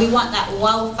 And we want that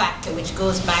wow factor, which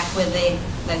goes back with the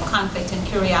conflict and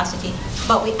curiosity.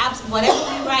 But whatever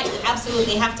we write, we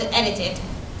absolutely have to edit it.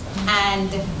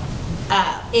 And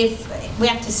if we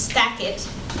have to stack it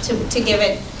to give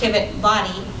it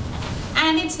body.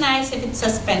 And it's nice if it's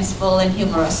suspenseful and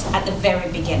humorous at the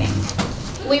very beginning.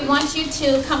 We want you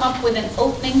to come up with an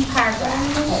opening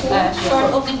paragraph, a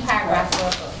short opening paragraph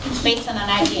based on an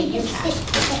idea you have.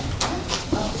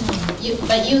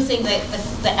 But using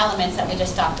the elements that we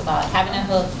just talked about, having a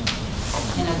hook,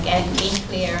 being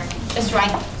clear, just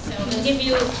write. So we'll give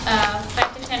you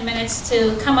 5 to 10 minutes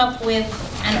to come up with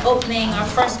an opening or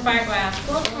first paragraph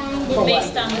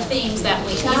based on the themes that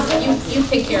you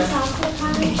pick your.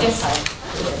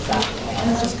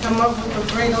 Just come up with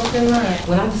a great open line.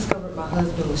 When I discovered my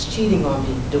husband was cheating on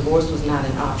me, divorce was not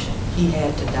an option. He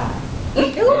had to die.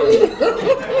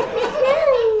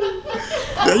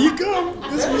 There you go,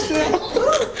 Miss Michelle.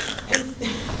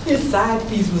 His side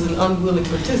piece was an unwilling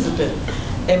participant,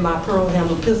 and my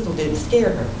pearl-handled pistol didn't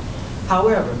scare her.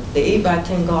 However, the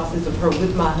 8x10 glosses of her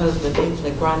with my husband in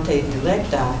flagrante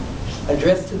delicti,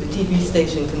 addressed to the TV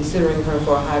station considering her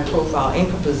for a high-profile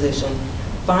anchor position,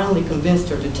 finally convinced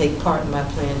her to take part in my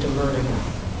plan to murder him.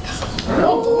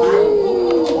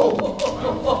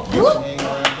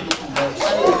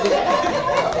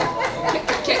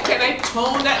 Can I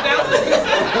tone that down?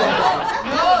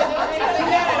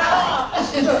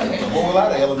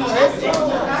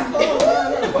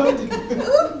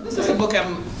 This is a book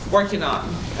I'm working on,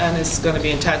 and it's going to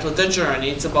be entitled The Journey.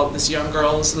 It's about this young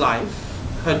girl's life,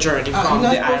 her journey from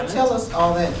the island. Tell us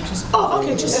all that.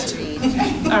 Okay, just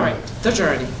all right. The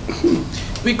Journey.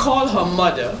 We call her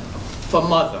mother for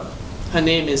mother. Her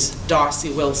name is Darcy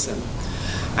Wilson.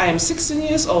 I am 16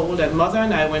 years old, and mother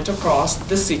and I went across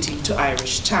the city to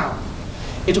Irish Town.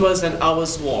 It was an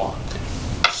hour's walk.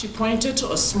 She pointed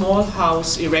to a small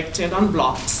house erected on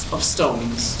blocks of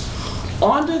stones.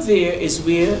 Under there is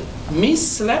where me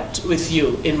slept with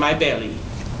you in my belly.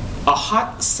 A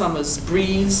hot summer's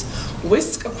breeze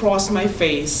whisked across my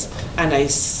face, and I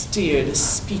stared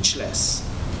speechless.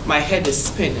 My head is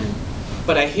spinning,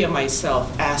 but I hear myself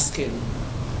asking,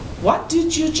 "What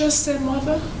did you just say,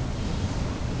 Mother?"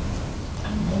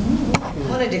 I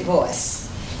want a divorce.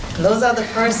 Those are the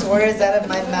first words out of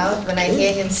my mouth when I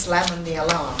hear him slamming the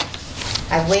alarm.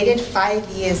 I've waited 5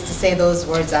 years to say those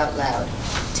words out loud.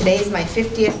 Today is my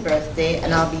 50th birthday,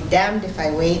 and I'll be damned if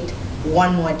I wait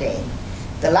one more day.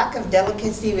 The lack of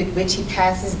delicacy with which he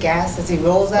passes gas as he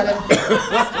rolls out of bed.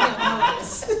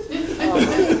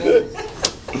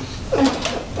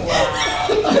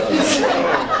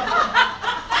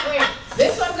 Wait,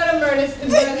 this one's gonna murder. This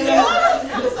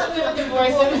one's gonna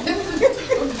divorce him.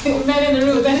 Men in the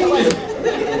room.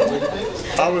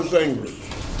 I was angry.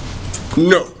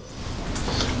 No,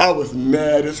 I was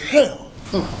mad as hell.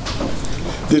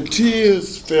 The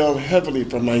tears fell heavily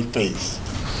from my face,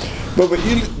 but were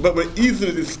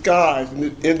easily disguised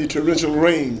in the torrential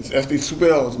rains as they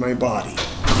swelled my body.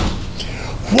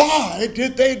 Why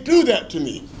did they do that to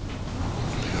me?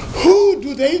 Who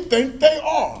do they think they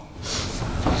are?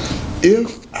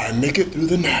 If I make it through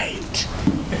the night,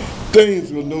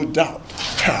 things will no doubt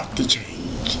have to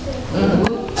change.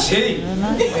 Gee.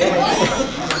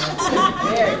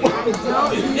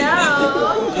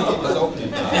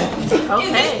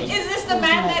 Okay. Is this the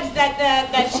man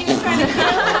that she was trying to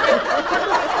kill?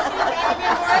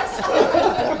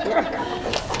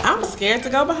 I'm scared to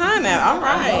go behind that. All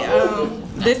right.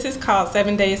 This is called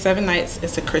 7 Days, 7 Nights.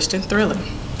 It's a Christian thriller.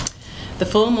 The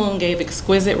full moon gave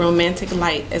exquisite romantic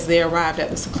light as they arrived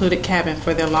at the secluded cabin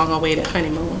for their long-awaited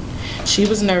honeymoon. She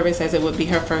was nervous as it would be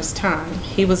her first time.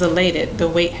 He was elated. The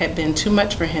wait had been too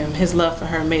much for him. His love for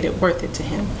her made it worth it to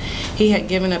him. He had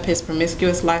given up his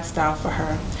promiscuous lifestyle for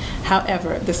her.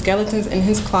 However, the skeletons in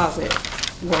his closet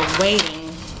were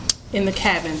waiting in the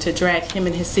cabin to drag him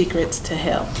and his secrets to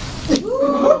hell.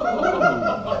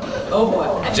 Oh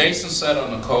boy. Jason sat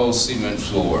on the cold cement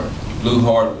floor. He blew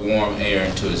hard, warm air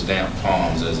into his damp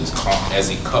palms as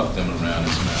he cupped them around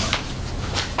his mouth.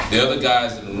 The other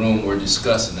guys in the room were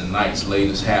discussing the night's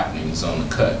latest happenings on the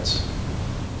cuts.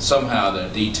 Somehow their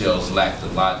details lacked the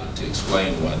logic to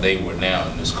explain why they were now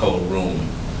in this cold room,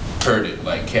 herded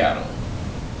like cattle.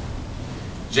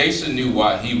 Jason knew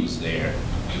why he was there.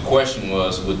 The question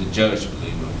was, would the judge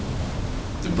believe him?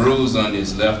 The bruise under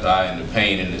his left eye and the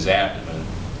pain in his abdomen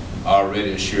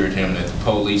already assured him that the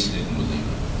police didn't believe him.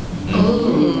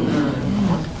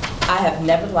 I have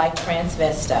never liked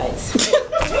transvestites.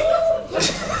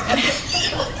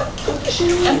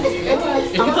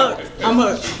 I'm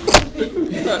hooked.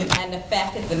 And the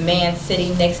fact that the man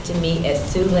sitting next to me at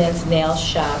Sue Lynn's nail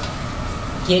shop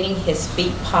getting his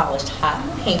feet polished, hot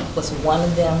pink was one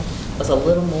of them, was a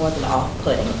little more than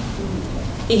off-putting.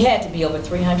 He had to be over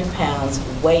 300 pounds,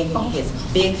 waving his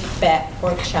big, fat,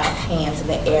 pork-chop hands in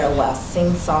the air while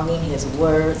sing-songing his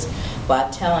words while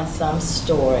telling some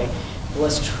story.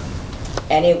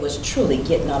 And it was truly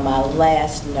getting on my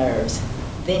last nerves.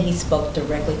 Then he spoke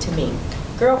directly to me.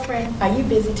 Girlfriend, are you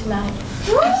busy tonight?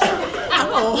 I'm sorry.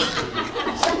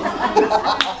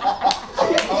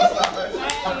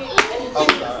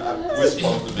 We're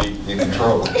supposed to be in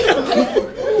control.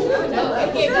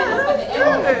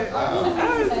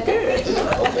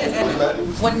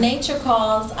 When nature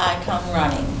calls, I come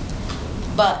running.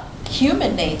 But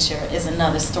human nature is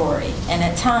another story, and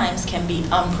at times can be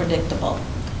unpredictable.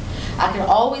 I can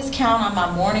always count on my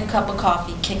morning cup of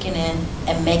coffee kicking in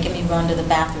and making me run to the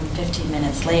bathroom 15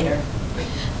 minutes later.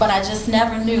 But I just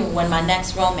never knew when my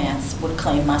next romance would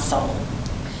claim my soul.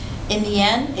 In the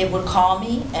end, it would call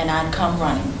me and I'd come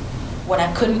running. What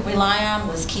I couldn't rely on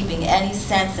was keeping any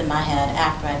sense in my head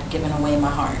after I'd given away my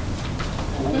heart.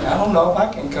 I don't know if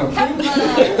I can compete.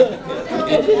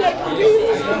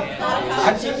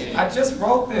 I just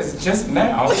wrote this just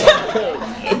now.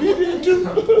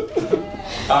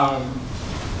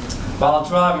 While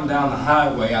driving down the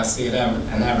highway, I see an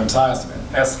advertisement,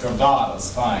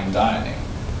 Escravada's Fine Dining.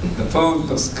 The food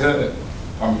looks good.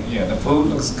 The food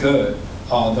looks good,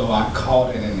 although I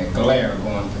caught it in the glare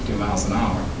going 50 miles an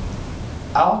hour.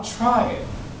 I'll try it,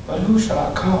 but who should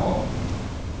I call?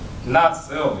 Not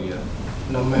Sylvia.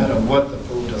 No matter what the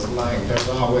food is like, there's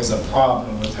always a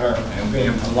problem with her, and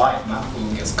being polite, my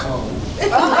food gets cold.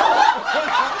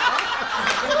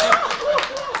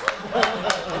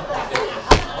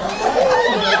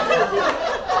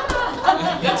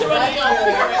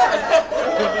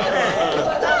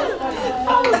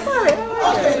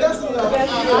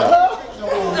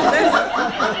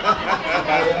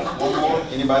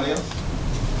 Anybody else?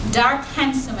 Dark,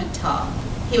 handsome, and tall.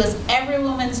 He was every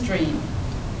woman's dream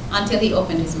until he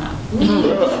opened his mouth.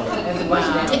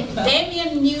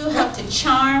 Damien knew how to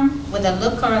charm with a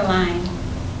look or a line,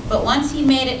 but once he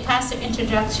made it past the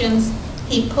introductions,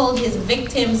 he pulled his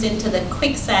victims into the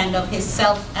quicksand of his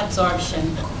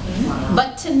self-absorption.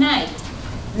 But tonight,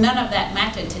 none of that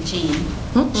mattered to Jean.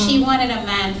 She wanted a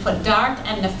man for dark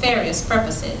and nefarious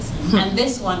purposes, and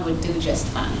this one would do just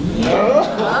fine.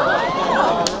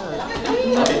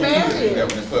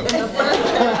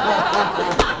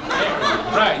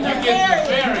 Right, you get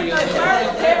nefarious.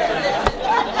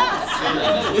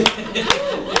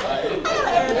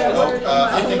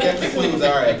 I think that concludes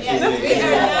our activity.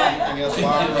 Anything else,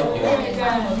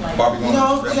 Barbara?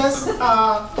 No, just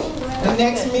the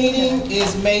next meeting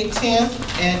is May 10th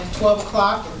at 12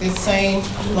 o'clock at this same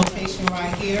location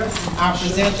right here. Our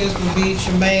presenters will be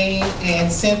Tremaine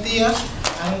and Cynthia.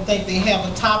 I don't think they have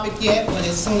a topic yet, but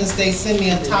as soon as they send me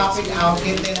a topic, I'll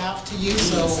get that out to you.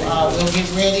 So we'll get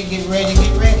ready, get ready,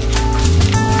 get ready.